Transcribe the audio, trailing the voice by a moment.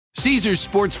Caesars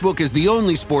Sportsbook is the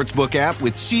only sportsbook app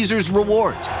with Caesars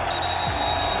Rewards.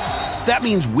 That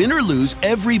means win or lose,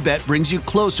 every bet brings you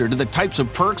closer to the types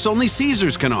of perks only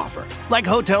Caesars can offer. Like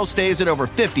hotel stays at over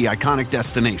 50 iconic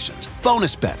destinations,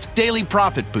 bonus bets, daily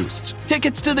profit boosts,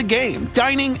 tickets to the game,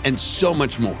 dining, and so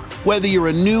much more. Whether you're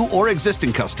a new or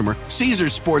existing customer,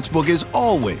 Caesars Sportsbook is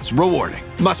always rewarding.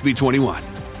 Must be 21.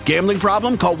 Gambling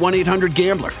problem? Call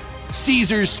 1-800-GAMBLER.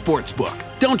 Caesars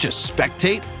Sportsbook. Don't just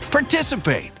spectate,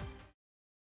 participate.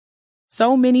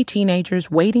 So many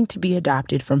teenagers waiting to be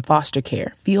adopted from foster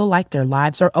care feel like their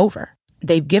lives are over.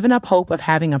 They've given up hope of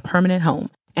having a permanent home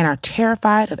and are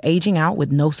terrified of aging out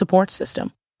with no support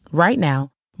system. Right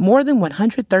now, more than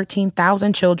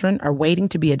 113,000 children are waiting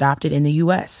to be adopted in the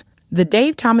U.S. The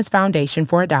Dave Thomas Foundation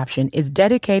for Adoption is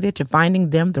dedicated to finding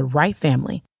them the right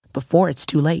family before it's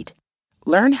too late.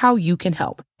 Learn how you can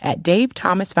help at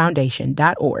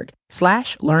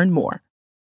davethomasfoundation.org/learn more.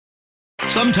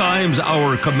 Sometimes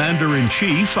our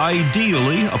commander-in-chief,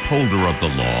 ideally upholder of the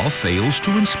law, fails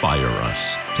to inspire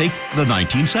us. Take the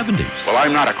 1970s. Well,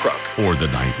 I'm not a crook. Or the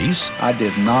 90s. I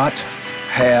did not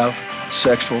have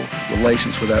sexual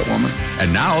relations with that woman.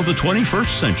 And now the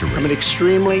 21st century. I'm an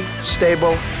extremely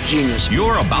stable genius.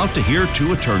 You're about to hear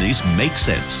two attorneys make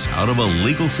sense out of a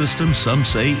legal system some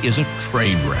say is a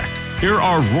train wreck. Here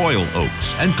are Royal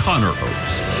Oakes and Connor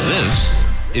Oakes. This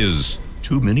is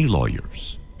Too Many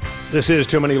Lawyers. This is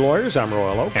Too Many Lawyers. I'm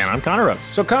Royal Oakes. And I'm Connor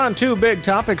Oakes. So, Con, two big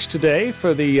topics today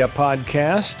for the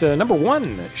podcast. Number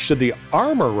one, should the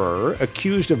armorer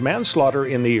accused of manslaughter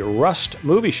in the Rust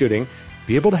movie shooting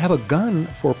be able to have a gun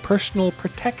for personal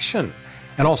protection?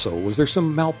 And also, was there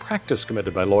some malpractice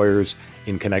committed by lawyers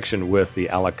in connection with the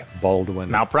Alec Baldwin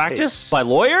Malpractice? case? By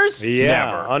lawyers? Yeah,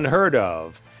 Never. unheard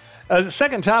of. The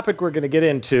second topic we're going to get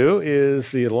into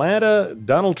is the Atlanta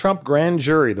Donald Trump grand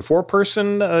jury. The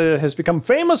four-person has become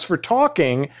famous for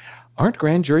talking. Aren't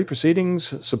grand jury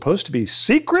proceedings supposed to be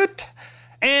secret?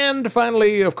 And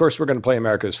finally, of course, we're going to play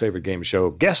America's favorite game show,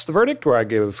 Guess the Verdict, where I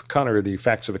give Connor the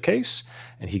facts of a case,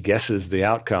 and he guesses the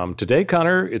outcome. Today,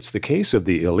 Connor, it's the case of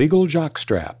the illegal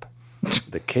jockstrap.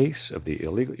 The case of the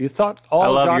illegal... You thought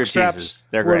all jockstraps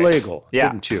were legal,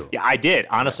 didn't you? Yeah, I did.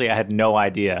 Honestly, I had no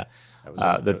idea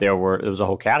that there was a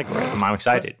whole category. I'm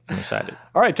excited.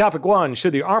 All right, topic one.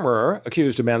 Should the armorer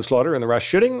accused of manslaughter in the Rust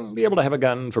shooting be able to have a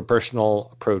gun for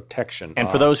personal protection? And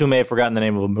for those who may have forgotten the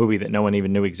name of a movie that no one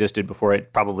even knew existed before,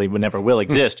 it probably never will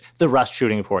exist, the Rust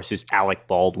shooting, of course, is Alec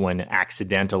Baldwin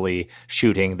accidentally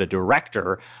shooting the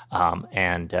director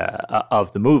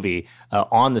of the movie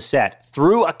on the set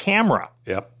through a camera.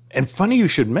 Yep. And funny you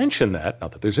should mention that.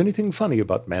 Not that there's anything funny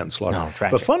about manslaughter. No,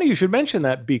 tragic. But funny you should mention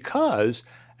that because...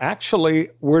 Actually,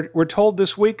 we're told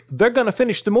this week they're going to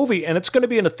finish the movie, and it's going to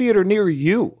be in a theater near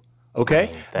you.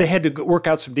 Okay? They had to work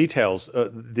out some details.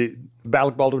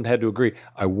 Alec Baldwin had to agree.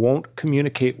 I won't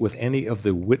communicate with any of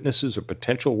the witnesses or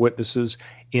potential witnesses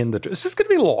in the... Is this going to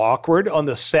be a little awkward on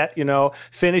the set,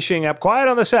 finishing up quiet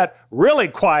on the set, really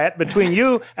quiet between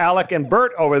you, Alec, and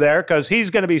Bert over there, because he's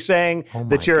going to be saying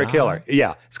that you're a killer.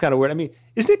 Yeah, it's kind of weird. I mean,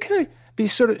 isn't it kind of...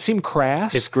 seem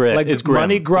crass? It's grim. Like it's grim.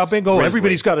 Money grubbing. It's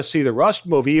everybody's got to see the Rust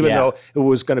movie, even though it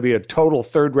was going to be a total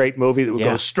third-rate movie that would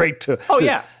go straight to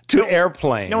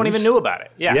airplanes. No one even knew about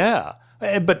it. Yeah.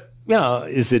 But,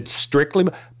 is it strictly...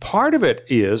 Part of it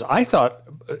is, I thought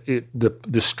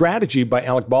the strategy by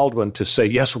Alec Baldwin to say,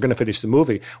 yes, we're going to finish the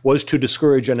movie, was to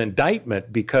discourage an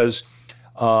indictment because...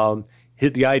 the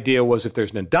idea was if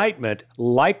there's an indictment,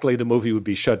 likely the movie would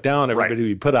be shut down, everybody would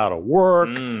be put out of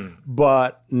work.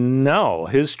 But no,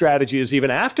 his strategy is even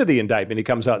after the indictment, he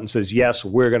comes out and says, yes,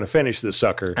 we're going to finish this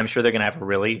sucker. I'm sure they're going to have a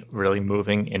really, really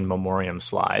moving in memoriam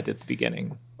slide at the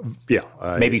beginning. Yeah.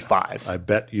 Maybe 5. I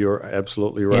bet you're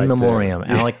absolutely right. In memoriam,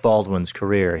 Alec Baldwin's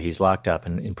career. He's locked up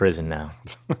in prison now.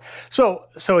 So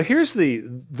here's the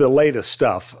latest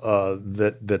stuff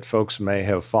that folks may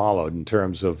have followed in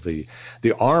terms of the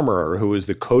armorer who is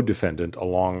the co-defendant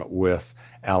along with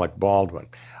Alec Baldwin.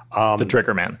 The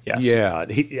trigger man, yes. Yeah.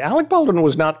 Alec Baldwin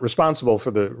was not responsible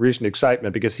for the recent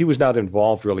excitement because he was not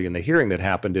involved really in the hearing that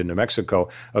happened in New Mexico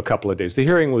a couple of days. The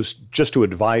hearing was just to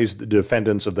advise the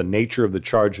defendants of the nature of the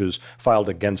charges filed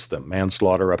against them,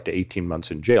 manslaughter up to 18 months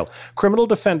in jail. Criminal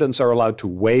defendants are allowed to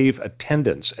waive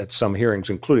attendance at some hearings,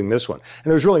 including this one.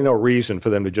 And there's really no reason for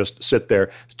them to just sit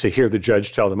there to hear the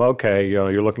judge tell them, okay,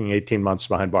 you're looking 18 months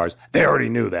behind bars. They already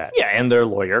knew that. Yeah, and their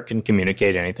lawyer can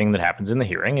communicate anything that happens in the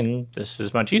hearing, and this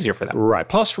is much easier for them. Right.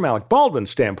 Plus, from Alec Baldwin's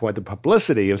standpoint, the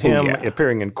publicity of him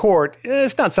appearing in court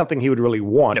is not something he would really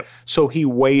want, so he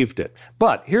waived it.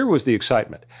 But here was the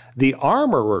excitement. The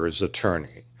armorer's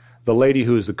attorney, the lady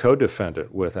who is the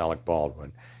co-defendant with Alec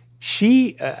Baldwin,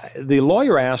 the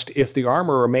lawyer asked if the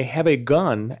armorer may have a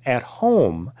gun at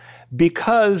home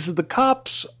because the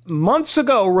cops months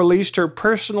ago released her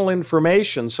personal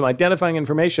information, some identifying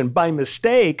information, by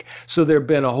mistake. So there have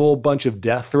been a whole bunch of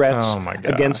death threats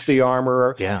against the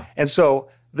armorer. Yeah. And so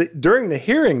during the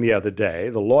hearing the other day,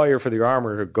 the lawyer for the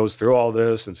armorer goes through all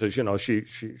this and says,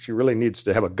 she really needs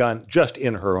to have a gun just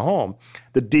in her home.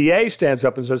 The DA stands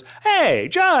up and says, hey,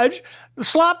 Judge, the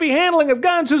sloppy handling of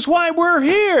guns is why we're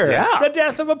here. Yeah. The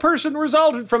death of a person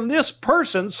resulted from this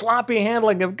person's sloppy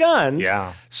handling of guns.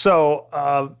 Yeah. So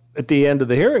at the end of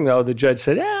the hearing, though, the judge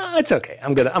said, yeah, it's okay.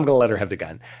 I'm gonna let her have the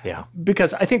gun. Yeah.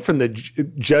 Because I think from the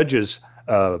judge's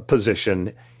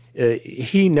position,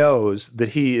 he knows that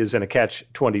he is in a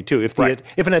catch-22.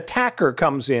 If an attacker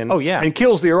comes in and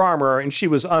kills the armorer and she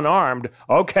was unarmed,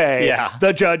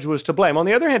 the judge was to blame. On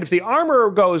the other hand, if the armorer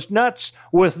goes nuts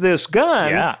with this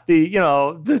gun,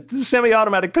 the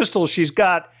semi-automatic pistol she's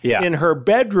got in her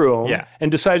bedroom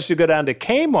and decides to go down to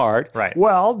Kmart,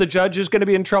 well, the judge is going to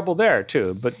be in trouble there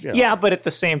too. But but at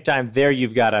the same time, there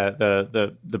you've got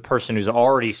the person who's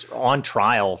already on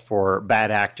trial for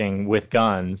bad acting with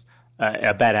guns.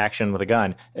 A bad action with a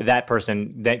gun, that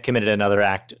person that committed another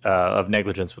act of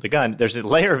negligence with a gun. There's a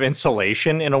layer of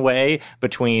insulation in a way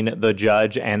between the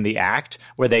judge and the act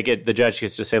where the judge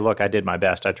gets to say, look, I did my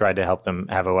best. I tried to help them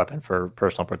have a weapon for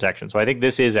personal protection. So I think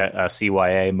this is a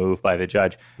CYA move by the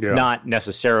judge, not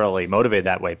necessarily motivated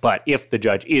that way. But if the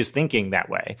judge is thinking that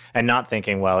way and not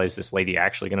thinking, well, is this lady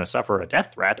actually going to suffer a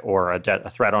death threat or a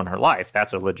threat on her life?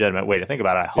 That's a legitimate way to think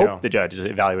about it. I hope the judge is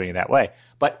evaluating it that way.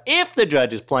 But if the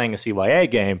judge is playing a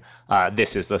CYA game,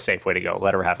 this is the safe way to go.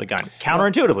 Let her have the gun.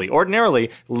 Counterintuitively,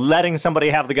 ordinarily, letting somebody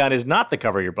have the gun is not the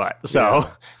cover your butt. So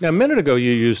Now, a minute ago,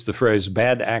 you used the phrase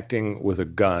bad acting with a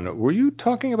gun. Were you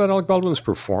talking about Alec Baldwin's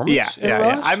performance?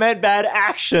 Yeah. I meant bad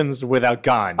actions with a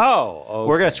gun. Oh, okay.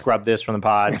 We're going to scrub this from the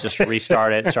pod, just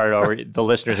restart it, start it over. The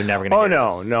listeners are never going to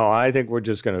hear this. No. I think we're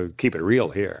just going to keep it real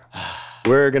here.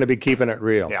 We're going to be keeping it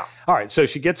real. Yeah. All right, so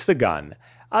she gets the gun.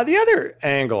 The other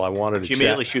angle I wanted to She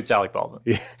immediately shoots Alec Baldwin.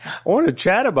 I want to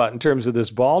chat about in terms of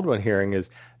this Baldwin hearing is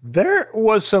there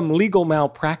was some legal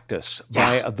malpractice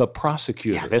by the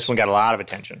prosecutor. Yeah, this one got a lot of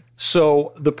attention.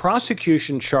 So the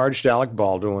prosecution charged Alec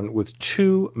Baldwin with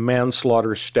 2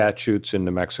 manslaughter statutes in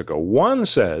New Mexico. One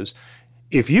says,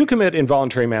 if you commit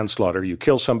involuntary manslaughter, you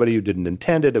kill somebody who didn't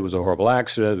intend it, it was a horrible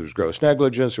accident, it was gross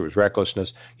negligence, it was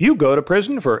recklessness, you go to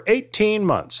prison for 18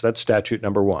 months. That's statute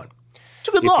number 1. It's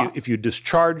a good law. If you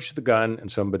discharge the gun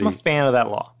and somebody... I'm a fan of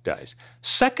that law. ...dies.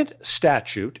 Second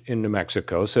statute in New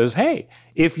Mexico says, hey,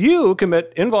 if you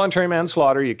commit involuntary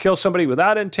manslaughter, you kill somebody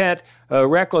without intent,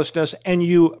 recklessness, and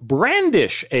you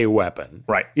brandish a weapon.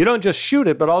 Right. You don't just shoot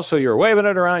it, but also you're waving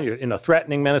it around, you're in a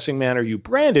threatening, menacing manner, you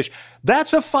brandish.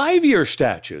 That's a 5-year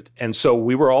statute. And so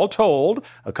we were all told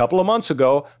a couple of months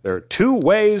ago, there are 2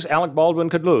 ways Alec Baldwin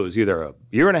could lose, either a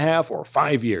year and a half or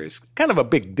 5 years. Kind of a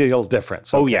big deal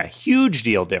difference. Okay. Oh, yeah, huge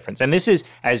deal difference. And this is,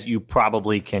 as you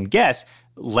probably can guess,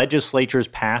 legislatures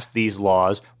passed these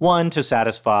laws, one, to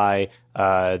satisfy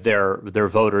their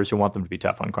voters who want them to be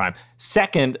tough on crime.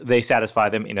 Second, they satisfy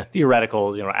them in a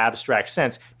theoretical, abstract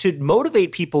sense to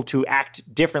motivate people to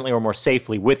act differently or more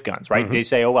safely with guns, right? Mm-hmm. They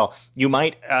say, oh, well, you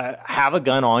might have a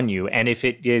gun on you, and if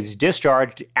it is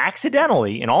discharged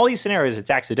accidentally, in all these scenarios,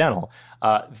 it's accidental,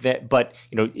 but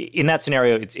in that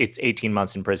scenario, it's 18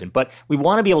 months in prison. But we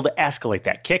want to be able to escalate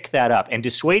that, kick that up, and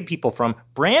dissuade people from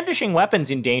brandishing weapons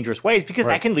in dangerous ways because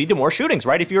that can lead to more shootings,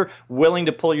 right? If you're willing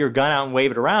to pull your gun out and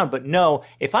wave it around, but no,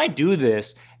 if I do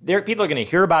this, people are going to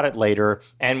hear about it later,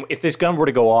 and if this gun were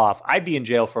to go off, I'd be in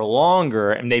jail for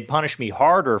longer, and they'd punish me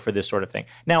harder for this sort of thing.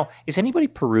 Now, is anybody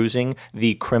perusing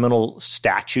the criminal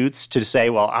statutes to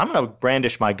say, well, I'm going to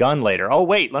brandish my gun later? Oh,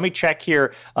 wait, let me check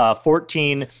here,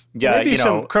 14, maybe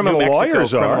some criminal New Mexico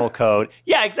lawyers criminal are. Code.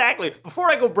 Yeah, exactly.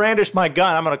 Before I go brandish my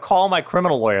gun, I'm going to call my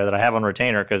criminal lawyer that I have on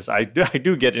retainer, because I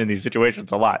do get in these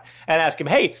situations a lot, and ask him,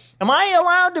 hey, am I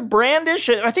allowed to brandish?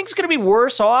 I think it's going to be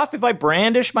worse off if I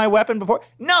brandish my weapon before.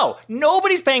 No,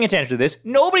 nobody's paying attention to this.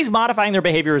 Nobody's modifying their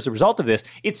behavior as a result of this.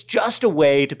 It's just a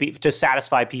way to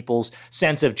satisfy people's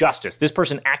sense of justice. This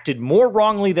person acted more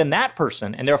wrongly than that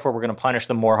person, and therefore we're going to punish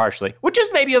them more harshly, which is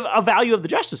maybe a value of the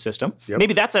justice system. Yep.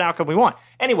 Maybe that's an outcome we want.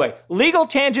 Anyway, legal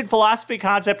tangent philosophy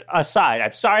concept aside,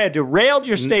 I'm sorry I derailed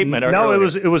your statement. No, it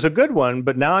was a good one,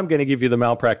 but now I'm going to give you the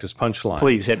malpractice punchline.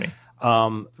 Please hit me.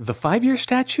 The 5-year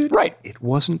statute? Right. It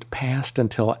wasn't passed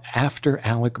until after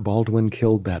Alec Baldwin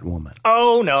killed that woman.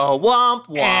 Oh, no. Womp,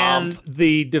 womp. And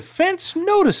the defense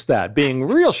noticed that, being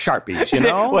real sharpies,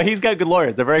 Well, he's got good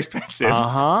lawyers. They're very expensive.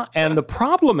 And the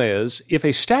problem is, if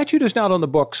a statute is not on the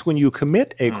books when you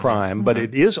commit a crime, but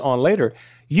it is on later,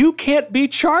 you can't be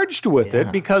charged with it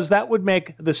because that would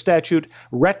make the statute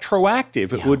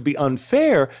retroactive. It would be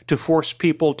unfair to force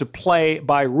people to play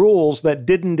by rules that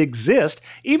didn't exist,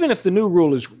 even if the new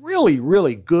rule is really,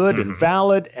 really good and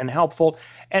valid and helpful.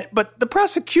 But the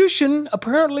prosecution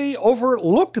apparently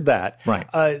overlooked that. Right.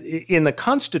 In the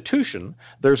Constitution,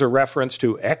 there's a reference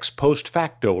to ex post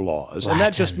facto laws, and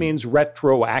that just means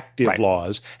retroactive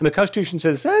laws. And the Constitution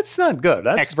says that's not good.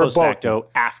 That's ex post facto,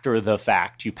 after the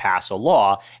fact, you pass a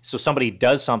law. So somebody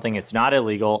does something, it's not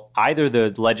illegal. Either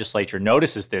the legislature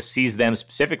notices this, sees them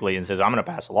specifically, and says, I'm going to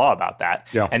pass a law about that.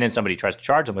 Yeah. And then somebody tries to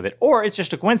charge them with it. Or it's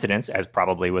just a coincidence, as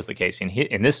probably was the case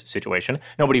in this situation.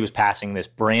 Nobody was passing this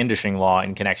brandishing law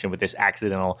in connection with this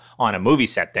accidental on a movie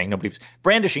set thing.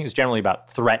 Brandishing is generally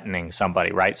about threatening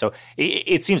somebody, right? So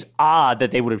it seems odd that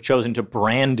they would have chosen to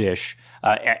brandish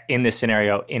in this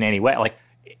scenario in any way. Like,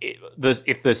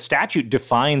 if the statute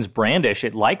defines brandish,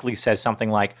 it likely says something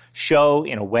like show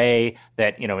in a way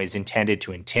that, is intended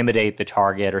to intimidate the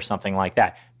target or something like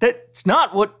that. That's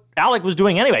not what Alec was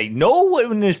doing anyway. No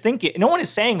one is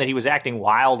saying that he was acting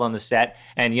wild on the set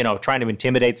and, trying to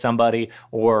intimidate somebody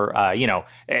or,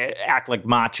 act like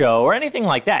macho or anything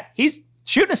like that. He's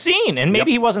shooting a scene, and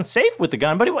maybe he wasn't safe with the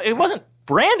gun, but it wasn't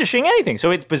brandishing anything.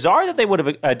 So it's bizarre that they would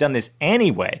have done this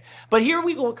anyway. But here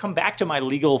we will come back to my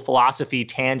legal philosophy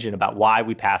tangent about why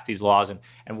we pass these laws and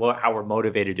how we're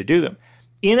motivated to do them.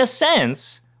 In a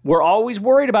sense, we're always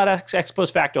worried about ex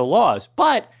post facto laws,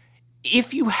 but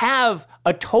if you have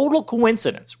a total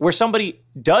coincidence where somebody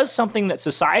does something that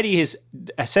society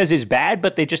says is bad,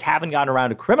 but they just haven't gotten around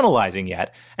to criminalizing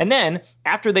yet, and then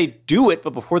after they do it,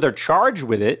 but before they're charged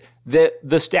with it,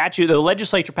 the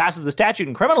legislature passes the statute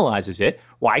and criminalizes it,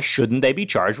 why shouldn't they be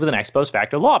charged with an ex post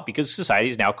facto law? Because society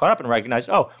is now caught up and recognized,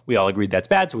 we all agreed that's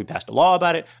bad, so we passed a law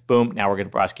about it. Boom, now we're going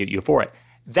to prosecute you for it.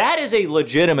 That is a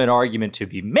legitimate argument to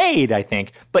be made, I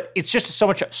think, but it's just so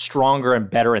much stronger and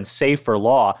better and safer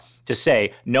law to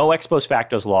say no ex post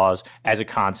facto laws as a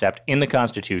concept in the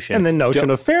Constitution. And the notion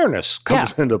of fairness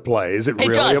comes into play. Is it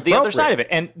really does, appropriate? The other side of it.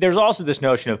 And there's also this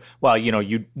notion of,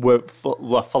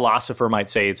 a philosopher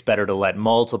might say it's better to let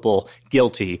multiple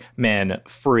guilty men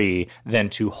free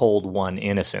than to hold one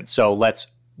innocent. So let's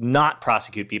not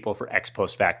prosecute people for ex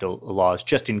post facto laws,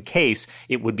 just in case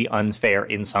it would be unfair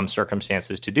in some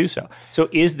circumstances to do so. So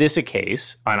is this a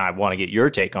case, and I want to get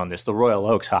your take on this, the Royal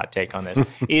Oaks hot take on this,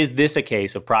 is this a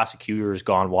case of prosecutors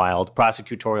gone wild,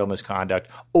 prosecutorial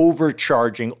misconduct,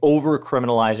 overcharging,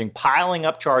 over-criminalizing, piling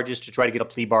up charges to try to get a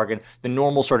plea bargain, the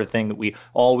normal sort of thing that we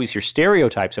always hear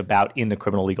stereotypes about in the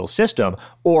criminal legal system,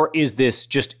 or is this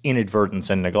just inadvertence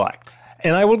and neglect?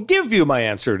 And I will give you my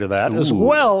answer to that, as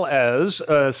well as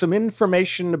some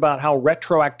information about how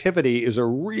retroactivity is a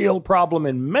real problem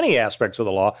in many aspects of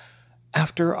the law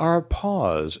after our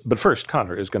pause. But first,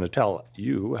 Connor is going to tell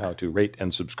you how to rate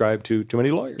and subscribe to Too Many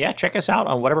Lawyers. Yeah, check us out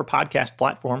on whatever podcast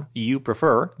platform you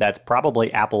prefer. That's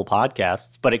probably Apple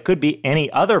Podcasts, but it could be any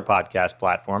other podcast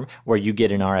platform where you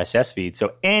get an RSS feed.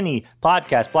 So any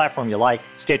podcast platform you like,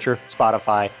 Stitcher,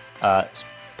 Spotify,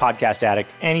 Podcast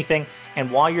Addict, anything. And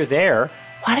while you're there,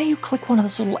 why don't you click one of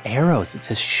those little arrows that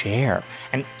says share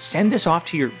and send this off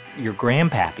to your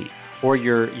grandpappy or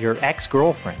your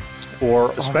ex-girlfriend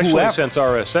or especially whoever. Since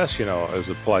RSS, as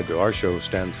applied to our show,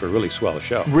 stands for really swell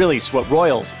show. Really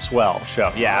Royals swell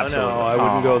show. Yeah, absolutely. No, I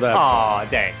wouldn't go that far. Oh,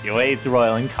 thank you. It's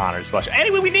Royal and Connor's swell show.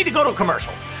 Anyway, we need to go to a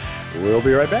commercial. We'll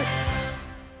be right back.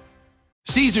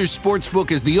 Caesars Sportsbook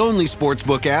is the only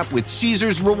sportsbook app with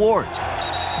Caesars Rewards.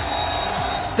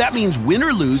 That means win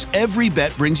or lose, every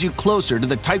bet brings you closer to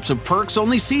the types of perks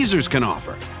only Caesars can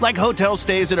offer, like hotel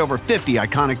stays at over 50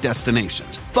 iconic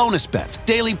destinations, bonus bets,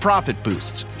 daily profit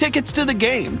boosts, tickets to the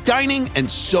game, dining, and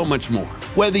so much more.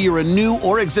 Whether you're a new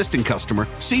or existing customer,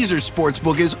 Caesars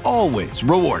Sportsbook is always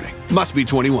rewarding. Must be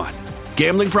 21.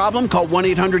 Gambling problem? Call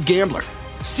 1-800-GAMBLER.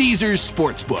 Caesars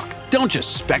Sportsbook. Don't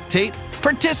just spectate,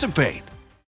 participate.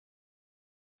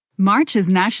 March is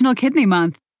National Kidney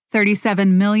Month.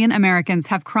 37 million Americans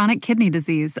have chronic kidney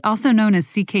disease, also known as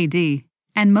CKD,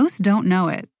 and most don't know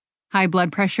it. High blood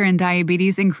pressure and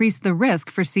diabetes increase the risk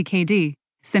for CKD.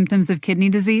 Symptoms of kidney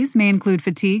disease may include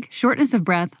fatigue, shortness of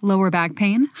breath, lower back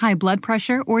pain, high blood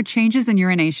pressure, or changes in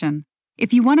urination.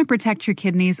 If you want to protect your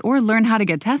kidneys or learn how to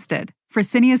get tested,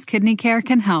 Fresenius Kidney Care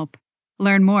can help.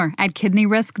 Learn more at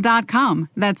kidneyrisk.com.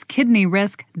 That's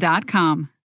kidneyrisk.com.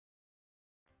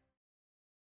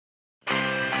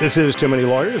 This is Too Many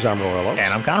Lawyers. I'm Royal Oaks.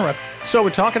 And I'm Connor Oaks. So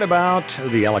we're talking about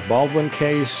the Alec Baldwin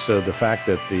case, the fact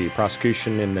that the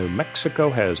prosecution in New Mexico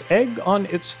has egg on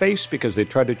its face because they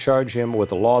tried to charge him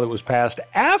with a law that was passed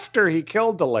after he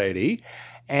killed the lady.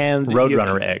 And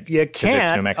Roadrunner egg. You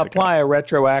can't apply a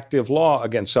retroactive law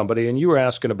against somebody. And you were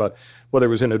asking about whether it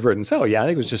was inadvertence. Oh, yeah, I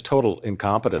think it was just total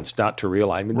incompetence not to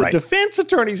realize. I mean, the defense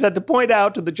attorneys had to point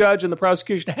out to the judge and the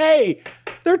prosecution, hey,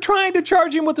 they're trying to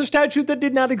charge him with a statute that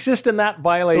did not exist, and that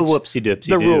violates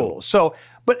the rules. So,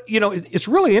 but, it's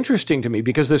really interesting to me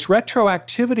because this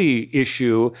retroactivity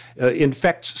issue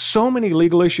infects so many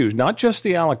legal issues, not just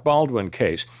the Alec Baldwin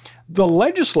case. The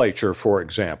legislature, for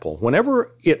example,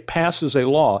 whenever it passes a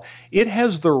law, it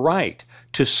has the right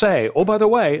to say, oh, by the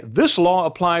way, this law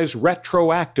applies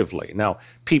retroactively. Now,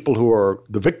 people who are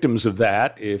the victims of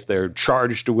that, if they're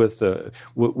charged with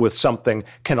something,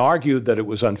 can argue that it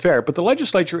was unfair. But the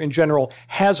legislature in general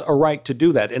has a right to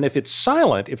do that. And if it's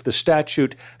silent, if the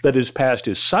statute that is passed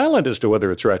is silent as to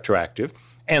whether it's retroactive,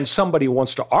 and somebody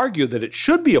wants to argue that it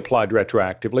should be applied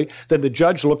retroactively, then the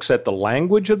judge looks at the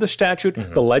language of the statute,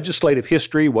 the legislative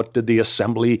history, what did the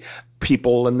assembly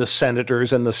people and the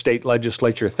senators and the state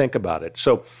legislature think about it.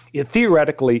 So it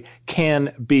theoretically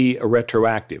can be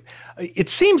retroactive. It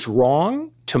seems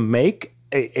wrong to make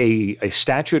a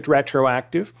statute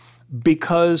retroactive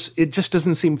because it just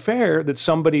doesn't seem fair that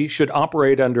somebody should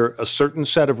operate under a certain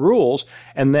set of rules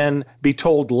and then be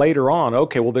told later on,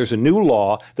 okay, well, there's a new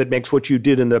law that makes what you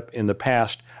did in the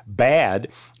past bad,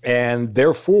 and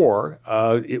therefore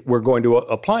we're going to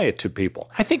apply it to people.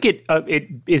 I think it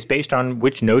is based on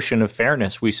which notion of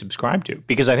fairness we subscribe to,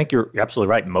 because I think you're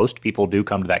absolutely right. Most people do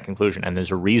come to that conclusion, and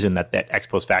there's a reason that ex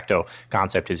post facto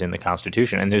concept is in the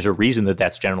Constitution, and there's a reason that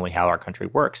that's generally how our country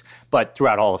works. But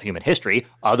throughout all of human history,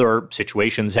 other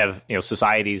situations have,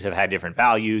 societies have had different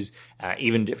values.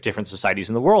 Even different societies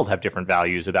in the world have different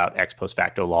values about ex post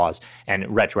facto laws and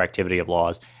retroactivity of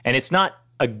laws. And it's not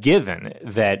a given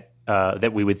that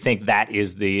we would think that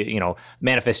is the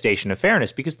manifestation of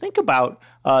fairness, because think about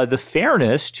the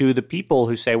fairness to the people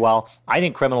who say, well, I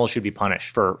think criminals should be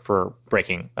punished for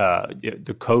breaking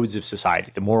the codes of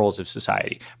society, the morals of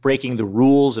society, breaking the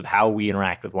rules of how we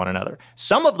interact with one another.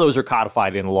 Some of those are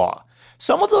codified in law.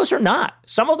 Some of those are not.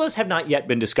 Some of those have not yet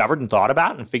been discovered and thought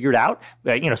about and figured out.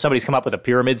 Somebody's come up with a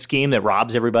pyramid scheme that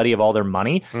robs everybody of all their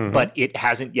money, but it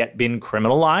hasn't yet been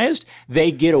criminalized.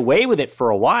 They get away with it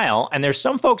for a while, and there's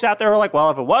some folks out there who are like,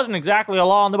 well, if it wasn't exactly a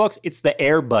law in the books, it's the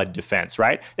Air Bud defense,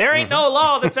 right? There ain't no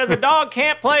law that says a dog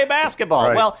can't play basketball.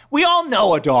 Right. Well, we all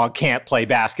know a dog can't play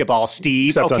basketball, Steve.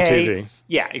 Except on TV.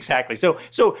 Yeah, exactly.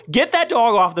 So get that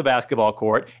dog off the basketball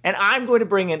court, and I'm going to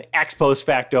bring an ex post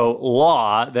facto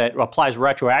law that applies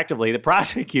retroactively that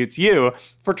prosecutes you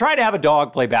for trying to have a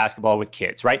dog play basketball with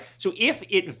kids, right? So if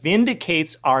it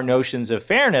vindicates our notions of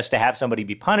fairness to have somebody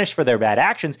be punished for their bad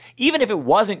actions, even if it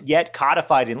wasn't yet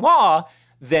codified in law,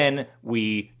 then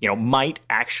we, might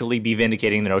actually be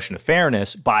vindicating the notion of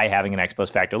fairness by having an ex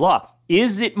post facto law.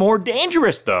 Is it more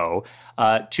dangerous, though,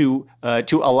 to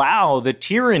allow the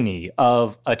tyranny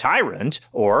of a tyrant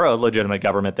or a legitimate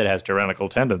government that has tyrannical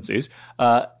tendencies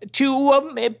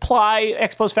to apply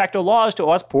ex post facto laws to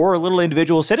us poor little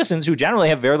individual citizens who generally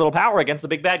have very little power against the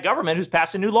big bad government who's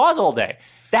passing new laws all day?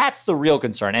 That's the real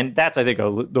concern, and that's, I think,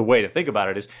 the way to think about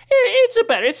it is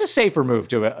it's a safer move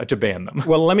to ban them.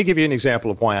 Well, let me give you an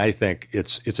example of why I think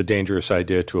it's a dangerous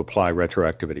idea to apply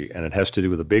retroactivity, and it has to do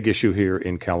with a big issue here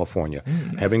in California,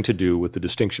 having to do with the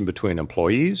distinction between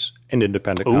employees and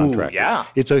independent contractors. Yeah.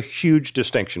 It's a huge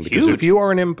distinction because if you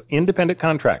are an independent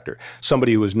contractor,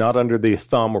 somebody who is not under the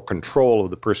thumb or control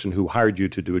of the person who hired you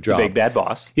to do a job, the big bad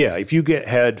boss. Yeah, if you get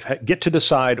to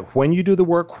decide when you do the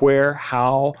work, where,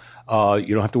 how.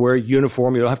 You don't have to wear a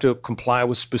uniform. You don't have to comply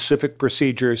with specific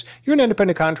procedures. You're an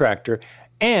independent contractor.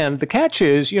 And the catch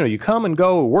is, you come and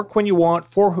go, work when you want,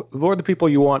 for the people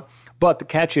you want. But the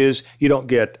catch is you don't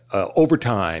get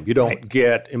overtime. You don't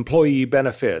get employee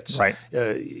benefits. Right.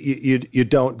 You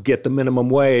don't get the minimum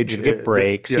wage. You get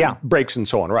breaks. Breaks and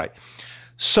so on. Right.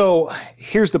 So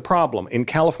here's the problem. In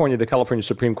California, the California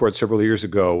Supreme Court several years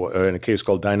ago, in a case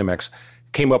called Dynamex,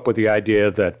 came up with the idea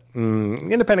that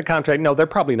independent contract, no, they're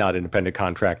probably not independent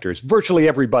contractors. Virtually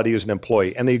everybody is an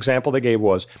employee. And the example they gave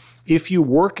was, if you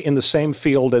work in the same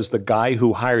field as the guy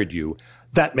who hired you,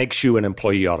 that makes you an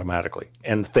employee automatically.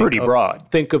 And pretty broad.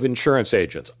 Think of insurance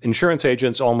agents. Insurance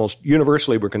agents almost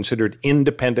universally were considered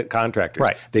independent contractors.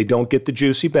 Right. They don't get the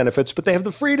juicy benefits, but they have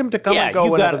the freedom to come and go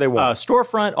whenever they want. You've got a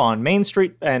storefront on Main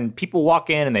Street, and people walk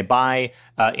in and they buy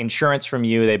insurance from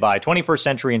you. They buy 21st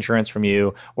Century Insurance from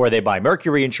you, or they buy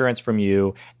Mercury Insurance from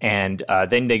you, and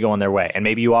then they go on their way. And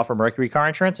maybe you offer Mercury Car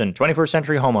Insurance and 21st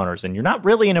Century Homeowners, and you're not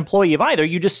really an employee of either.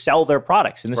 You just sell their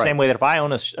products in the same way that if I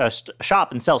own a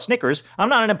shop and sell Snickers, I'm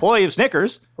not an employee of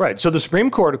Snickers. Right. So the Supreme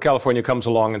Court of California comes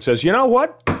along and says, you know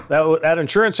what? that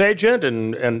insurance agent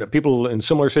and people in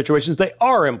similar situations, they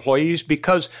are employees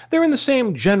because they're in the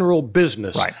same general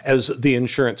business as the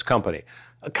insurance company.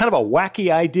 Kind of a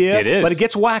wacky idea, it is. But it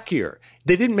gets wackier.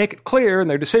 They didn't make it clear in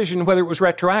their decision whether it was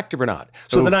retroactive or not.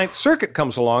 So the Ninth Circuit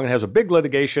comes along and has a big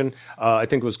litigation, I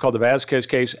think it was called the Vasquez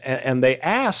case, and they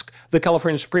ask the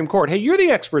California Supreme Court, hey, you're the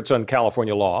experts on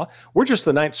California law. We're just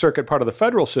the Ninth Circuit, part of the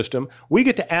federal system. We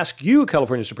get to ask you,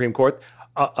 California Supreme Court,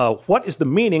 what is the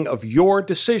meaning of your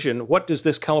decision? What does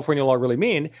this California law really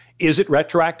mean? Is it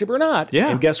retroactive or not? Yeah.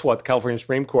 And guess what? The California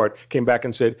Supreme Court came back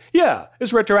and said, yeah,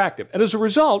 it's retroactive. And as a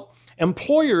result,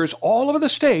 employers all over the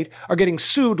state are getting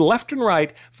sued left and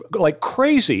right like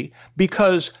crazy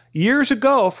because years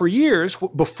ago, for years,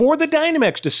 before the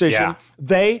Dynamex decision,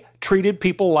 they treated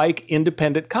people like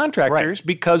independent contractors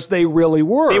because they really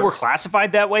were. They were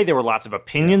classified that way. There were lots of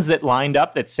opinions that lined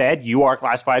up that said you are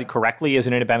classified correctly as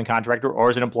an independent contractor or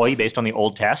as an employee based on the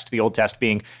old test. The old test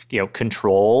being,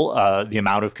 control, the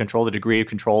amount of control, the degree of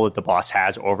control that the boss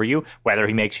has over you, whether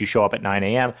he makes you show up at 9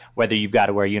 a.m., whether you've got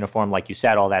to wear a uniform, like you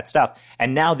said, all that stuff.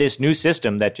 And now this new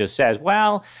system that just says,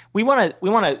 well, we want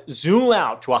to zoom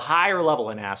out to a higher level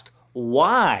and ask,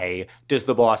 why does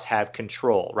the boss have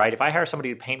control, right? If I hire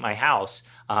somebody to paint my house,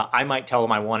 I might tell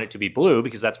them I want it to be blue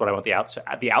because that's what I want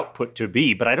the output to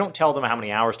be. But I don't tell them how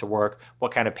many hours to work,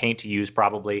 what kind of paint to use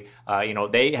probably.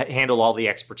 They handle all the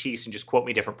expertise and just quote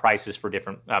me different prices for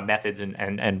different methods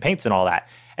and paints and all that.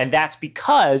 And that's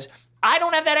because I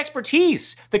don't have that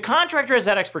expertise. The contractor has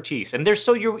that expertise, and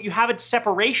you have a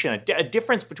separation, a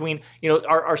difference between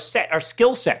our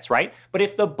skill sets, right? But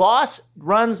if the boss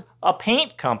runs a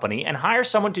paint company and hires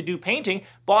someone to do painting,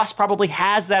 boss probably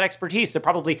has that expertise. There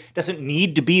probably doesn't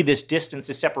need to be this distance,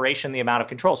 this separation, the amount of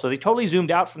control. So they totally zoomed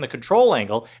out from the control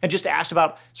angle and just asked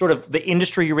about sort of the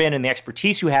industry you're in and the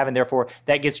expertise you have, and therefore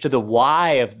that gets to the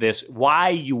why of this, why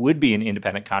you would be an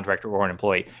independent contractor or an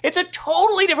employee. It's a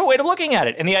totally different way of looking at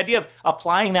it, and the idea of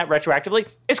applying that retroactively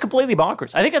is completely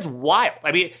bonkers. I think that's wild.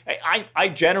 I mean, I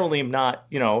generally am not,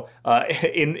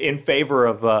 in favor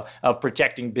of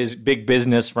protecting big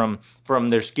business from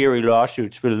their scary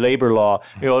lawsuits for the labor law.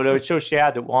 It's so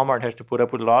sad that Walmart has to put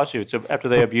up with lawsuits after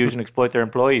they abuse and exploit their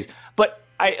employees. But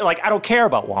I don't care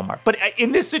about Walmart. But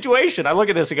in this situation, I look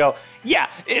at this and go, yeah,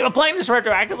 applying this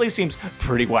retroactively seems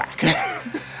pretty whack.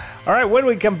 All right, when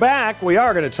we come back, we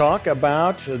are going to talk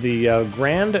about the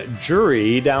grand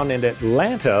jury down in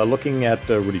Atlanta looking at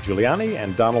Rudy Giuliani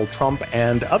and Donald Trump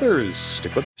and others.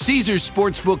 Stick with Caesars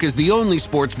Sportsbook is the only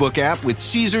sportsbook app with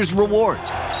Caesars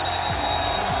Rewards.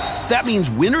 That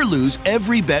means win or lose,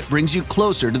 every bet brings you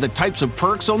closer to the types of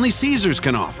perks only Caesars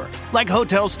can offer, like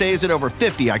hotel stays at over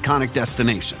 50 iconic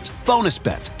destinations, bonus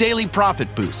bets, daily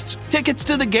profit boosts, tickets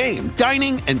to the game,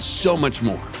 dining, and so much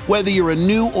more. Whether you're a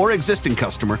new or existing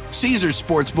customer, Caesars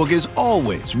Sportsbook is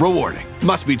always rewarding.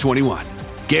 Must be 21.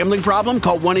 Gambling problem?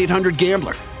 Call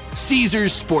 1-800-GAMBLER.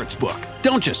 Caesars Sportsbook.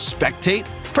 Don't just spectate,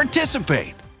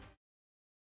 participate.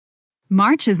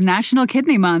 March is National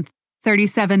Kidney Month.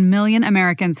 37 million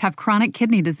Americans have chronic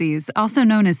kidney disease, also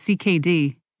known as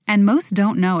CKD, and most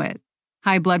don't know it.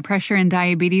 High blood pressure and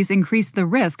diabetes increase the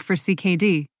risk for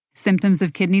CKD. Symptoms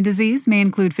of kidney disease may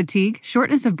include fatigue,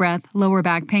 shortness of breath, lower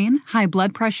back pain, high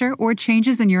blood pressure, or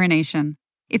changes in urination.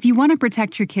 If you want to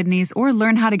protect your kidneys or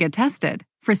learn how to get tested,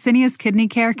 Fresenius Kidney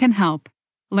Care can help.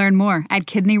 Learn more at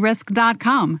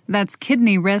kidneyrisk.com. That's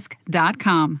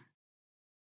kidneyrisk.com.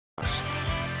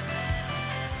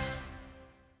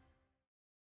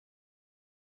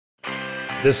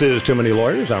 This is Too Many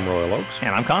Lawyers. I'm Royal Oakes.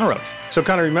 And I'm Connor Oakes. So,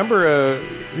 Connor, remember,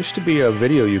 there used to be a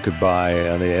video you could buy,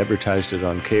 and they advertised it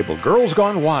on cable. Girls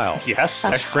Gone Wild. Yes,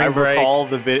 I recall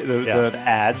the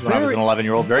ads when I was an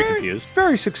 11-year-old, very confused.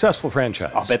 Very successful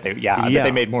franchise. I bet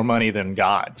they made more money than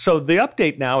God. So the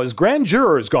update now is Grand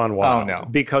Jurors Gone Wild. Oh, no.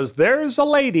 Because there's a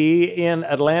lady in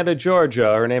Atlanta,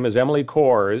 Georgia. Her name is Emily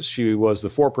Kors. She was the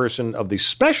foreperson of the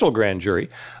special grand jury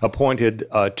appointed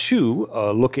to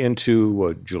look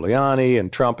into Giuliani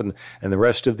and Trump and the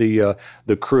rest of the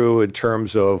crew in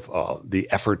terms of the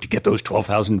effort to get those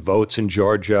 12,000 votes in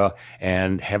Georgia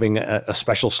and having a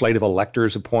special slate of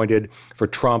electors appointed for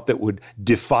Trump that would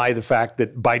defy the fact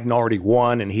that Biden already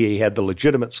won and he had the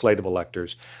legitimate slate of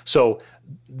electors. So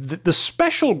the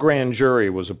special grand jury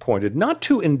was appointed not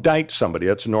to indict somebody.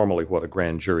 That's normally what a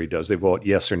grand jury does. They vote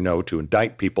yes or no to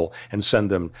indict people and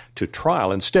send them to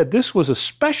trial. Instead, this was a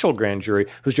special grand jury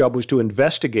whose job was to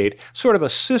investigate, sort of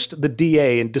assist the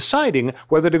DA in deciding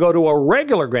whether to go to a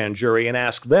regular grand jury and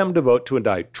ask them to vote to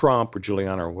indict Trump or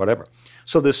Giuliani or whatever.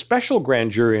 So the special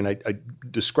grand jury, and I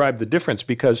described the difference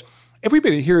because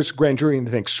everybody hears grand jury and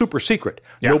they think super secret.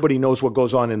 Yeah. Nobody knows what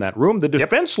goes on in that room. The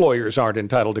defense lawyers aren't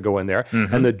entitled to go in there,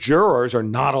 and the jurors are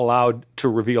not allowed to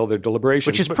reveal their deliberations.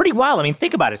 Which is pretty wild. I mean,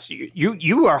 think about it. So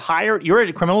you are hired. You're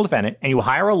a criminal defendant, and you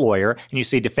hire a lawyer, and you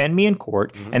say, "Defend me in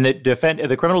court." And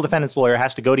the criminal defendant's lawyer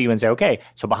has to go to you and say, "Okay,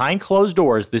 so behind closed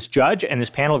doors, this judge and this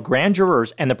panel of grand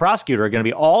jurors and the prosecutor are going to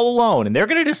be all alone, and they're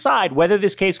going to decide whether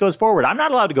this case goes forward. I'm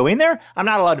not allowed to go in there. I'm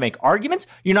not allowed to make arguments.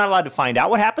 You're not allowed to find out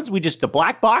what happens. We just the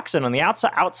black box, and on the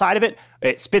outside of it,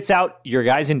 it spits out your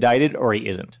guy's indicted or he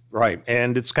isn't." Right.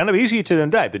 And it's kind of easy to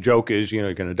indict. The joke is, you're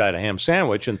going to indict a ham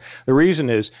sandwich. And the reason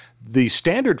is the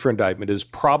standard for indictment is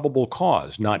probable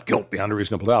cause, not guilt beyond a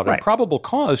reasonable doubt. Right. And probable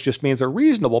cause just means a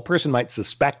reasonable person might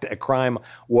suspect a crime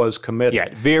was committed. Yeah,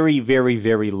 very, very,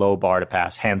 very low bar to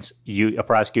pass. Hence, a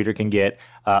prosecutor can get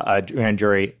a grand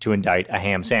jury to indict a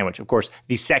ham sandwich. Of course,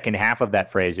 the second half of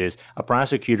that phrase is a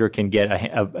prosecutor can get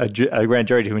a grand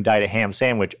jury to indict a ham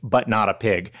sandwich, but not a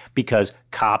pig, because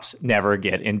cops never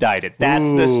get indicted.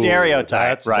 That's the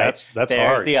stereotype, right? That's There's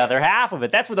harsh. the other half of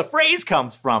it. That's where the phrase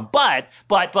comes from. But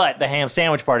the ham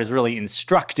sandwich part is really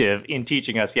instructive in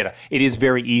teaching us, it is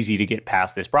very easy to get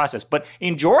past this process. But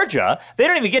in Georgia, they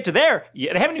don't even get to there. They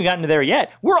haven't even gotten to there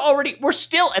yet. We're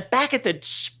still back at the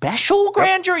special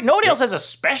grand jury. Nobody else has a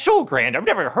special grand. I've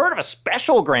never heard of a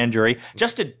special grand jury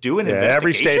just to do an investigation.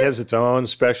 Every state has its own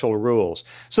special rules.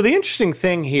 So the interesting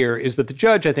thing here is that the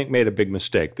judge, I think, made a big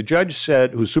mistake. The judge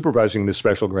said, who's supervising this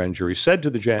special grand jury, said to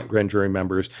the grand jury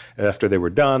members after they were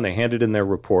done, they handed in their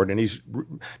report, and he's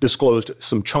disclosed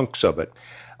some chunks of it.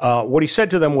 What he said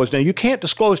to them was, now, you can't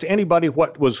disclose to anybody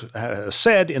what was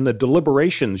said in the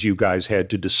deliberations you guys had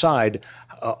to decide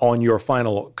on your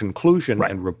final conclusion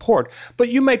and report, but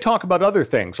you may talk about other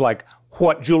things like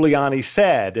what Giuliani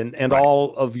said and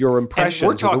all of your impressions. And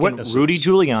we're talking of the witnesses. Rudy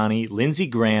Giuliani, Lindsey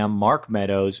Graham, Mark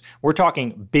Meadows. We're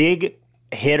talking big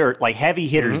hitter, like heavy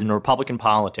hitters in Republican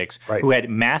politics who had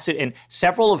massive, and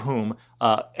several of whom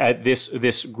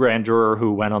this grand juror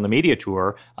who went on the media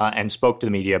tour and spoke to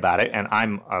the media about it,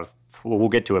 and we'll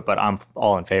get to it, but I'm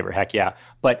all in favor. Heck yeah.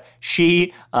 But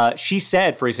she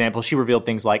said, for example, she revealed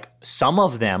things like some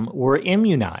of them were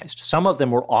immunized. Some of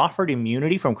them were offered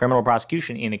immunity from criminal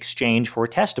prosecution in exchange for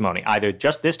testimony, either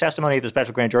just this testimony at the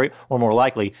special grand jury or more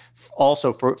likely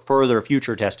also for further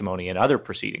future testimony in other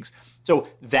proceedings. So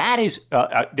that is,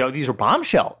 these are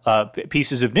bombshell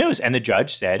pieces of news. And the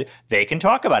judge said they can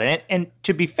talk about it. And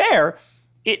to be fair,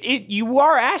 you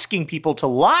are asking people to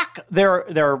lock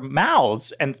their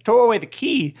mouths and throw away the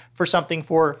key for something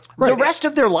for the rest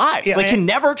of their lives. Yeah, they can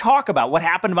never talk about what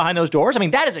happened behind those doors. I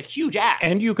mean, that is a huge ask.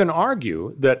 And you can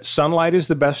argue that sunlight is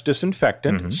the best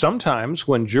disinfectant. Sometimes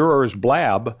when jurors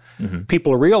blab,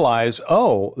 people realize,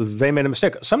 oh, they made a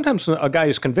mistake. Sometimes a guy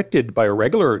is convicted by a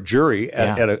regular jury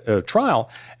at a trial,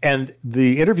 and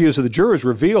the interviews of the jurors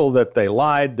reveal that they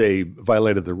lied, they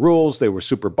violated the rules, they were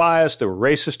super biased, they were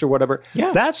racist or whatever. Yeah.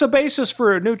 That's a basis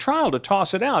for a new trial to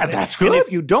toss it out. And that's good. And if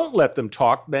you don't let them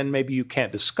talk, then maybe you can't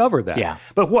discover that. Yeah.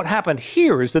 But what happened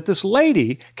here is that this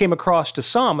lady came across to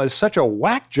some as such a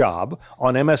whack job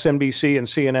on MSNBC and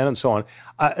CNN and so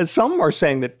on. Some are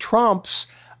saying that Trump's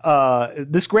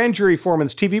this grand jury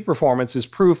foreman's TV performance is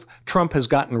proof Trump has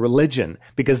gotten religion,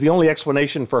 because the only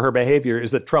explanation for her behavior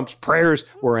is that Trump's prayers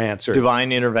were answered.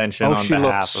 Divine intervention on behalf of she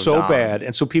looked so Don. bad.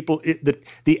 And so people,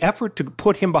 the effort to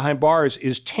put him behind bars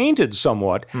is tainted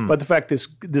somewhat by the fact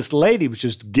this lady was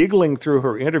just giggling through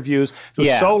her interviews. It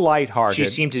was so lighthearted. She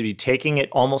seemed to be taking it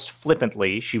almost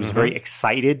flippantly. She was very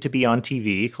excited to be on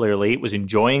TV, clearly, was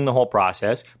enjoying the whole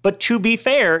process. But to be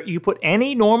fair, you put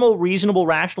any normal, reasonable,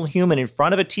 rational human in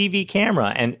front of a TV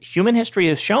camera, and human history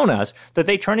has shown us that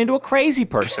they turn into a crazy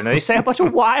person, and they say a bunch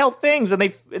of wild things, and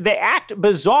they act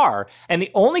bizarre. And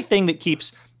the only thing that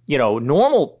keeps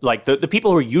normal, like the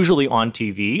people who are usually on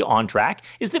TV, on track,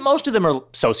 is that most of them are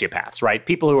sociopaths, right?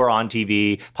 People who are on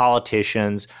TV,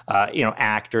 politicians,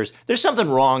 actors. There's something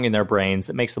wrong in their brains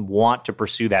that makes them want to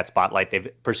pursue that spotlight. They've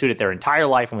pursued it their entire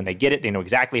life, and when they get it, they know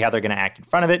exactly how they're going to act in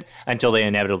front of it until they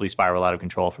inevitably spiral out of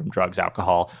control from drugs,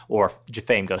 alcohol, or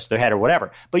fame goes to their head or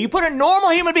whatever. But you put a normal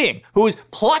human being who is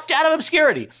plucked out of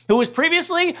obscurity, who was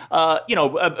previously,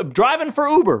 driving for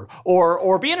Uber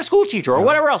or being a school teacher or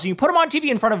whatever else, and you put them on TV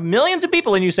in front of millions of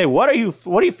people, and you say, what are you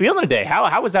feeling today?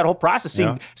 How was that whole process?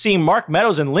 Seeing Mark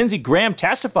Meadows and Lindsey Graham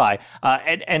testify,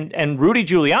 and Rudy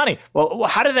Giuliani. Well,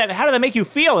 how did that make you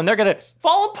feel? And they're going to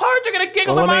fall apart. They're going to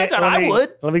giggle their minds out. I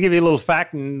would. Let me give you a little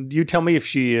fact, and you tell me if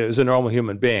she is a normal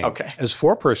human being. Okay. As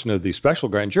foreperson of the special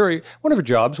grand jury, one of her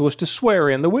jobs was to swear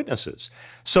in the witnesses.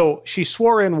 So she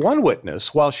swore in one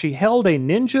witness while she held a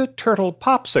Ninja Turtle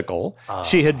popsicle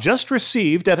she had just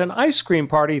received at an ice cream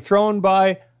party thrown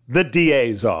by the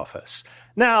DA's office.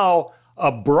 Now,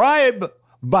 a bribe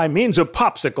by means of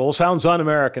popsicle sounds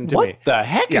un-American to me. What the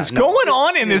heck is going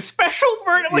on in this special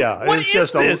verdict? Like, what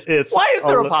is this? Why is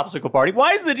there a popsicle party?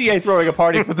 Why is the DA throwing a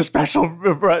party for the special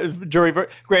grand jury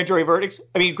verdicts?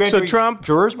 I mean, grand jury Trump,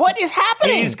 jurors. What is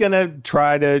happening? He's going to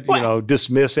try to,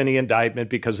 dismiss any indictment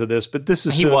because of this. But this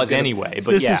is anyway.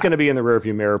 But this is going to be in the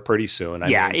rearview mirror pretty soon. I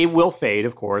mean, it will fade,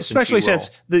 of course. Especially since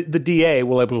the DA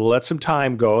will able to let some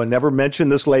time go and never mention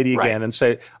this lady again and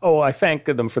say, "Oh, I thank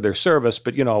them for their service,"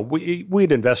 but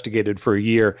we'd investigated for a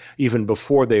year even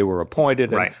before they were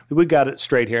appointed, and we got it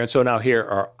straight here. And so now here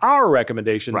are our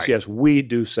recommendations. Right. Yes, we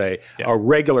do say a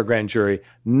regular grand jury,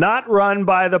 not run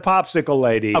by the popsicle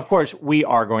lady. Of course, we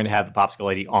are going to have the popsicle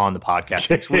lady on the podcast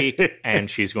next week, and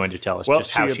she's going to tell us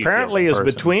just how she feels. She apparently is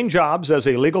between jobs as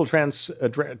a legal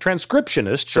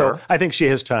transcriptionist, so I think she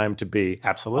has time to be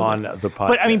on the podcast.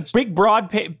 But I mean, big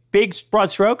broad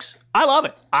strokes. I love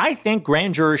it. I think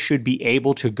grand jurors should be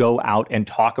able to go out and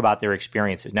talk about their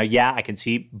experiences. Now, I can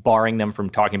see barring them from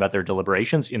talking about their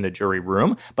deliberations in the jury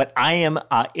room, but I am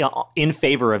in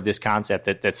favor of this concept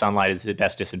that sunlight is the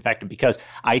best disinfectant, because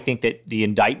I think that the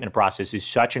indictment process is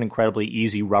such an incredibly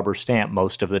easy rubber stamp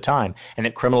most of the time, and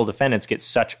that criminal defendants get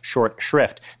such short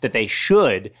shrift that they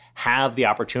should have the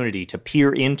opportunity to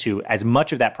peer into as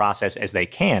much of that process as they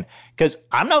can. Because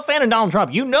I'm no fan of Donald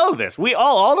Trump. You know this. We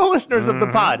all the listeners of the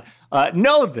pod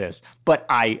know this. But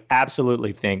I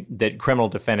absolutely think that criminal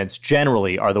defendants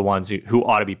generally are the ones who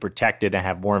ought to be protected and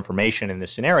have more information in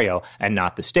this scenario, and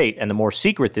not the state. And the more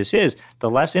secret this is, the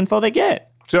less info they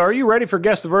get. So are you ready for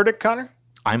Guess the Verdict, Connor?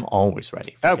 I'm always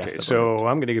ready for Guess the Verdict. So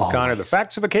I'm going to give Connor the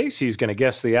facts of a case. He's going to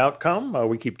guess the outcome.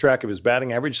 We keep track of his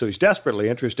batting average, so he's desperately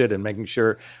interested in making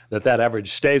sure that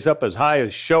average stays up as high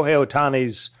as Shohei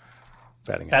Ohtani's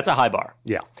batting average. That's a high bar.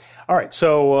 Yeah. All right,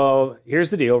 so here's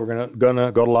the deal. We're going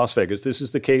to go to Las Vegas. This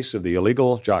is the case of the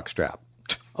illegal jockstrap.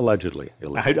 Allegedly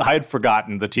illegal. I had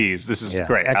forgotten the tease. This is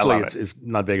great. Actually, I love it's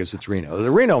not Vegas, it's Reno.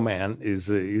 The Reno man is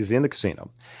in the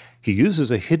casino. He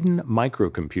uses a hidden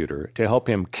microcomputer to help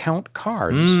him count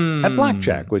cards at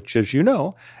blackjack, which, as you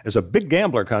know, as a big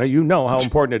gambler, Connor, you know how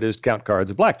important it is to count cards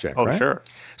at blackjack, right? Sure.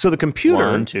 So the computer...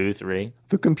 1, 2, 3.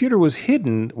 The computer was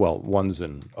hidden, ones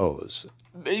and O's.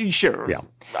 Sure. Yeah.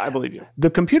 I believe you. The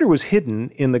computer was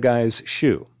hidden in the guy's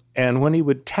shoe. And when he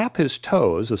would tap his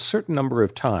toes a certain number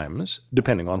of times,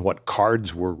 depending on what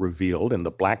cards were revealed in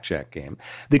the blackjack game,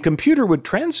 the computer would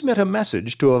transmit a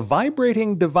message to a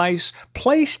vibrating device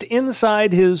placed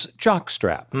inside his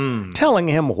jockstrap, telling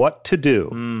him what to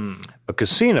do. A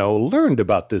casino learned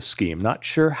about this scheme. Not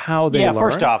sure how they learned. Yeah,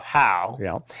 first off, how?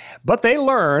 Yeah. But they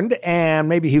learned, and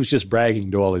maybe he was just bragging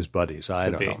to all his buddies. I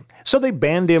don't know. So they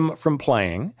banned him from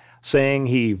playing, saying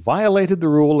he violated the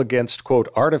rule against, quote,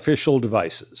 artificial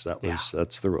devices.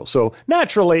 That's the rule. So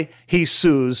naturally, he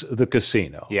sues the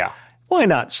casino. Yeah. Why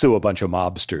not sue a bunch of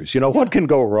mobsters? What can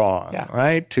go wrong,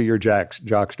 right, to your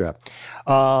jockstrap?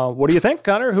 What do you think,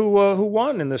 Connor? Who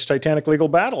won in this titanic legal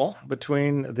battle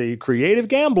between the creative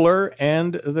gambler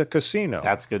and the casino?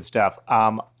 That's good stuff.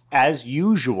 As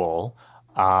usual,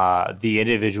 the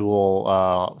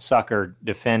individual sucker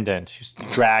defendant who's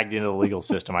dragged into the legal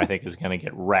system, I think, is going to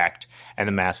get wrecked, and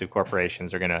the massive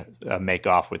corporations are going to make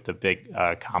off with the big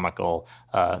comical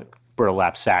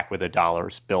burlap sack with a dollar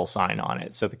bill sign on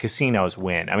it. So the casinos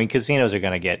win. I mean, casinos are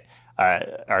going to get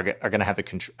are going to have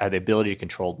the ability to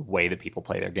control the way that people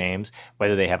play their games,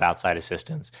 whether they have outside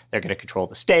assistance. They're going to control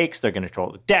the stakes. They're going to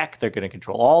control the deck. They're going to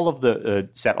control all of the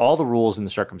set all the rules and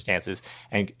the circumstances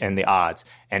and the odds.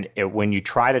 And when you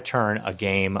try to turn a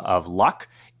game of luck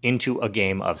into a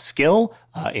game of skill,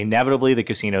 inevitably the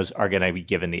casinos are going to be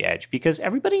given the edge, because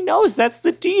everybody knows that's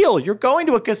the deal. You're going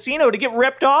to a casino to get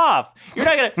ripped off. You're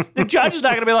not going to. The judge is not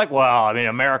going to be like, well, I mean,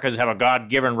 Americans have a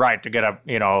God-given right to get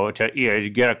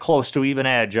a close to even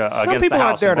edge against the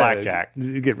house of blackjack.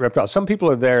 To get ripped off. Some people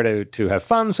are there to have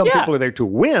fun. Some people are there to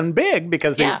win big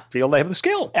because they feel they have the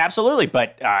skill. Absolutely,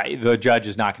 but the judge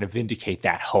is not going to vindicate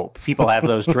that hope. People have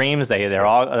those dreams. They're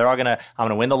all going to. I'm going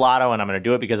to win the lotto, and I'm going to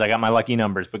do it because I got my lucky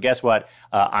numbers. But guess what?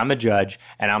 I'm a judge,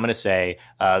 and I'm going to say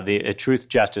the truth,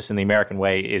 justice, and the American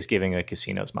way is giving the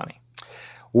casinos money.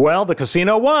 Well, the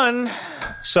casino won,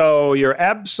 so you're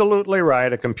absolutely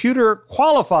right. A computer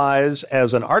qualifies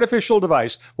as an artificial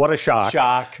device. What a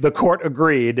shock. The court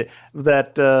agreed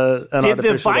that an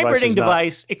artificial the vibrating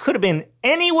device, it could have been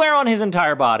anywhere on his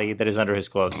entire body that is under his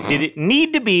clothes. Did it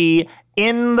need to be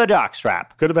in the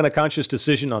jockstrap. Could have been a conscious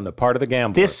decision on the part of the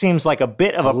gambler. This seems like a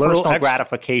bit of a personal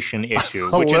gratification issue,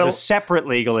 which is a separate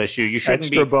legal issue. You shouldn't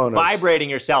be vibrating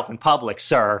yourself in public,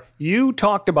 sir. You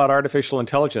talked about artificial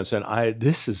intelligence, and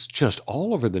this is just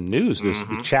all over the news, the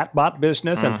chatbot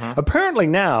business. And apparently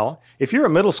now, if you're a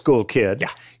middle school kid,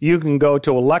 you can go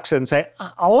to Alexa and say,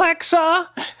 Alexa,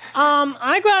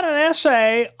 I got an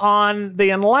essay on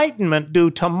the Enlightenment due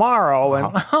tomorrow,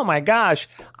 and oh my gosh,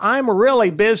 I'm really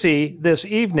busy this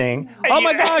evening. Oh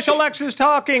my gosh, Alexa's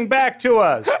talking back to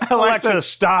us. Alexa,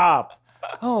 stop.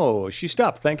 Oh, she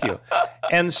stopped. Thank you.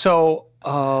 And so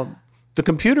the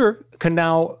computer can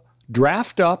now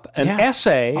draft up an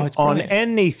essay on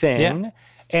anything. Yeah.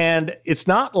 And it's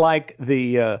not like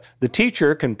the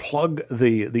teacher can plug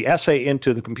the essay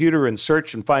into the computer and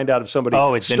search and find out if somebody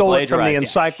stole it from the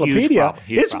encyclopedia.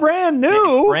 It's brand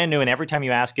new. It's brand new, and every time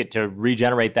you ask it to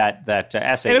regenerate that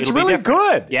essay, and it's really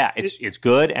good. Yeah, it's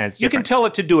good, and it's different. You can tell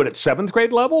it to do it at 7th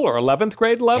grade level or 11th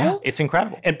grade level. Yeah, it's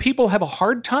incredible. And people have a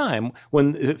hard time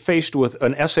when faced with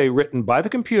an essay written by the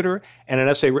computer and an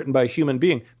essay written by a human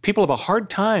being. People have a hard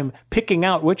time picking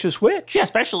out which is which. Yeah,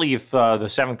 especially if the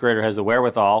 7th grader has the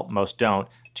wherewithal. Most don't,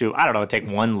 to, I don't know, take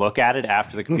one look at it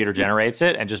after the computer generates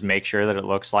it and just make sure that it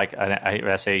looks like an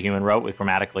essay a human wrote with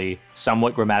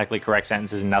somewhat grammatically correct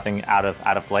sentences and nothing out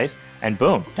of place, and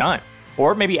boom, done.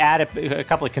 Or maybe add a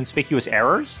couple of conspicuous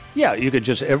errors. Yeah, you could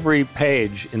just every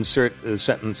page insert the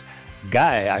sentence,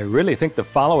 Guy, I really think the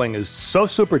following is so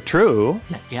super true.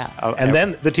 Yeah. And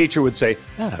then the teacher would say,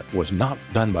 that was not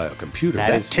done by a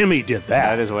computer. Timmy did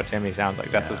that. That is what Timmy sounds like.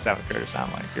 That's what 7th graders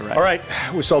sound like. You're right. All right.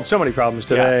 We solved so many problems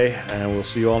today, and we'll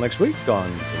see you all next week on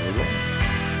Timmy Roll.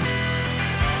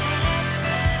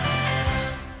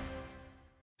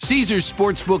 Caesars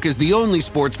Sportsbook is the only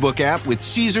sportsbook app with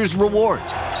Caesars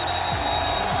Rewards.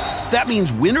 That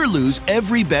means win or lose,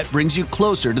 every bet brings you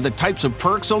closer to the types of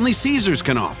perks only Caesars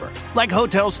can offer. Like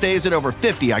hotel stays at over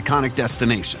 50 iconic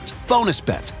destinations, bonus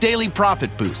bets, daily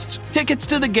profit boosts, tickets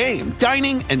to the game,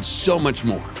 dining, and so much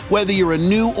more. Whether you're a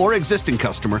new or existing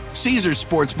customer, Caesars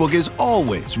Sportsbook is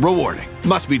always rewarding.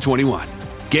 Must be 21.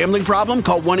 Gambling problem?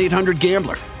 Call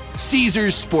 1-800-GAMBLER.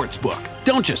 Caesars Sportsbook.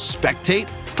 Don't just spectate,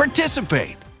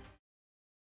 participate.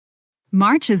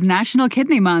 March is National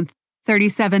Kidney Month.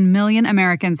 37 million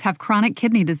Americans have chronic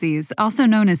kidney disease, also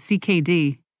known as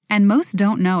CKD, and most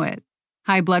don't know it.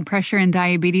 High blood pressure and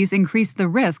diabetes increase the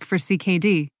risk for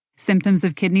CKD. Symptoms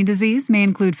of kidney disease may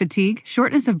include fatigue,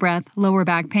 shortness of breath, lower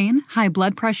back pain, high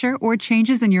blood pressure, or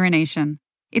changes in urination.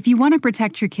 If you want to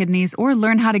protect your kidneys or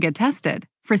learn how to get tested,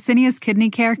 Fresenius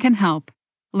Kidney Care can help.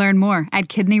 Learn more at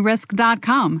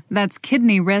kidneyrisk.com. That's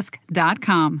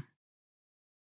kidneyrisk.com.